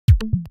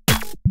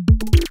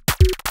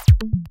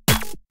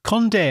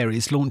Condair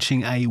is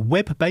launching a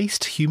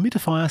web-based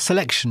humidifier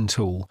selection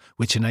tool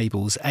which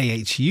enables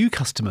AHU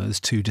customers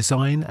to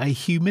design a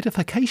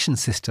humidification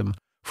system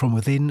from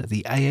within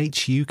the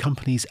AHU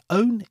company's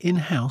own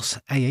in-house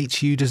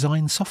AHU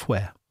design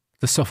software.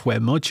 The software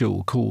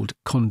module, called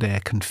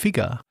Condair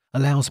Configure,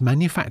 allows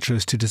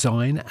manufacturers to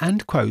design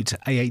and quote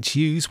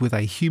AHUs with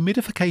a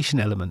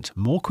humidification element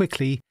more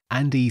quickly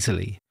and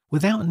easily,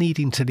 without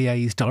needing to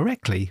liaise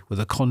directly with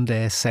a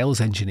Condair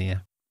sales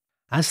engineer.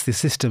 As the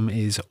system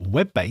is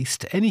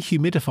web-based, any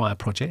humidifier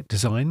project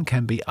design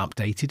can be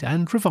updated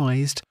and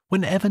revised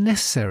whenever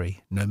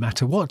necessary, no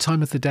matter what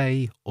time of the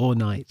day or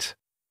night.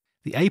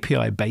 The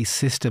API-based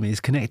system is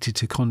connected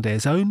to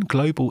Condair's own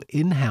global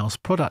in-house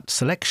product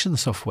selection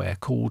software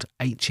called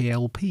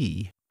HELP,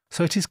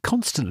 so it is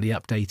constantly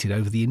updated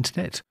over the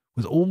internet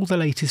with all the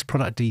latest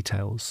product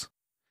details.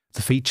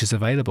 The features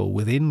available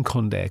within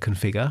Condair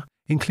Configure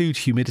include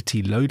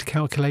humidity load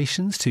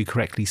calculations to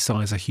correctly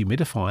size a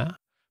humidifier,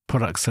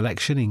 product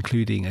selection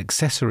including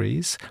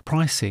accessories,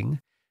 pricing,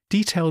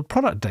 detailed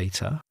product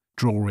data,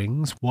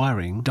 drawings,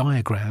 wiring,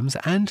 diagrams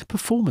and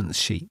performance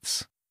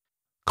sheets.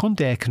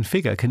 Condair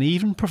Configure can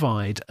even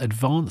provide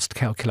advanced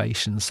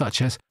calculations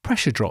such as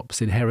pressure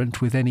drops inherent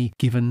with any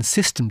given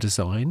system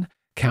design,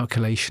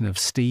 calculation of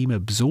steam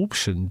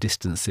absorption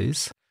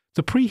distances,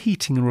 the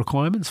preheating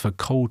requirements for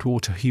cold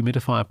water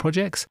humidifier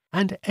projects,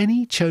 and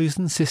any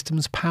chosen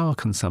system's power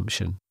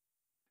consumption.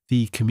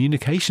 The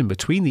communication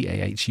between the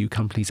AHU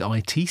company's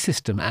IT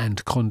system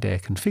and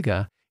Condair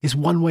Configure is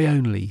one way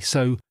only,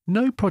 so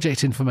no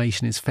project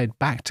information is fed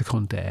back to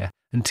Condair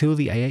until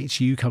the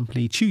AHU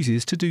company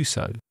chooses to do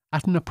so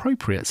at an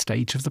appropriate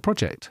stage of the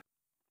project.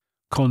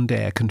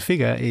 Condair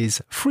Configure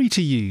is free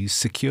to use,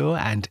 secure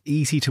and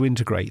easy to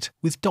integrate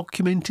with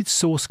documented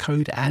source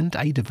code and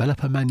a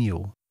developer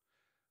manual.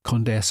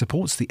 Condair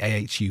supports the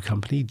AHU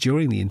company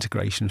during the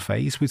integration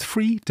phase with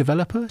free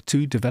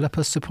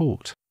developer-to-developer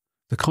support.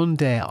 The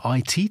Condair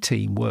IT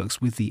team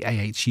works with the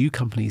AHU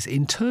company's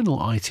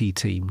internal IT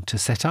team to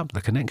set up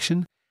the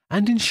connection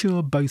and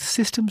ensure both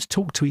systems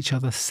talk to each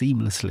other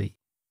seamlessly.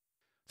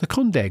 The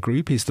Condair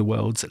Group is the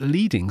world's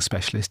leading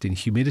specialist in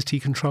humidity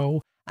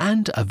control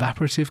and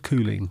evaporative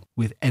cooling,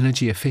 with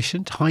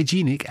energy-efficient,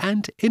 hygienic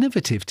and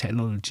innovative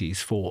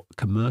technologies for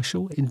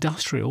commercial,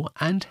 industrial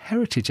and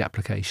heritage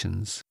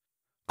applications.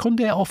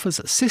 Condair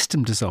offers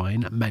system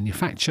design,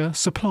 manufacture,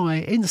 supply,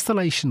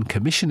 installation,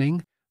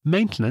 commissioning,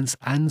 maintenance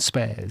and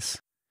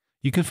spares.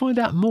 You can find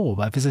out more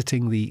by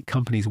visiting the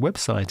company's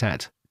website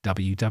at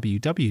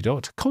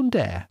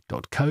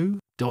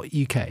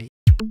www.condair.co.uk.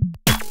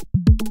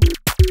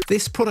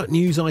 This Product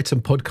News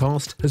Item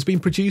podcast has been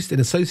produced in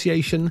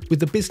association with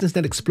the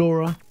BusinessNet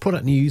Explorer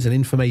Product News and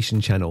Information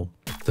channel.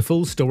 The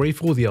full story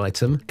for the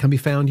item can be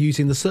found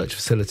using the search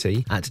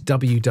facility at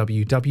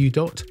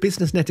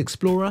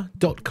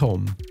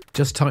www.businessnetexplorer.com.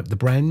 Just type the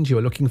brand you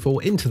are looking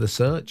for into the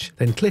search,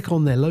 then click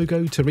on their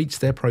logo to reach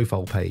their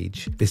profile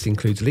page. This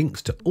includes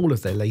links to all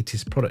of their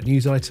latest product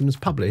news items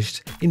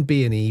published in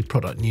B&E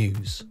Product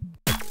News.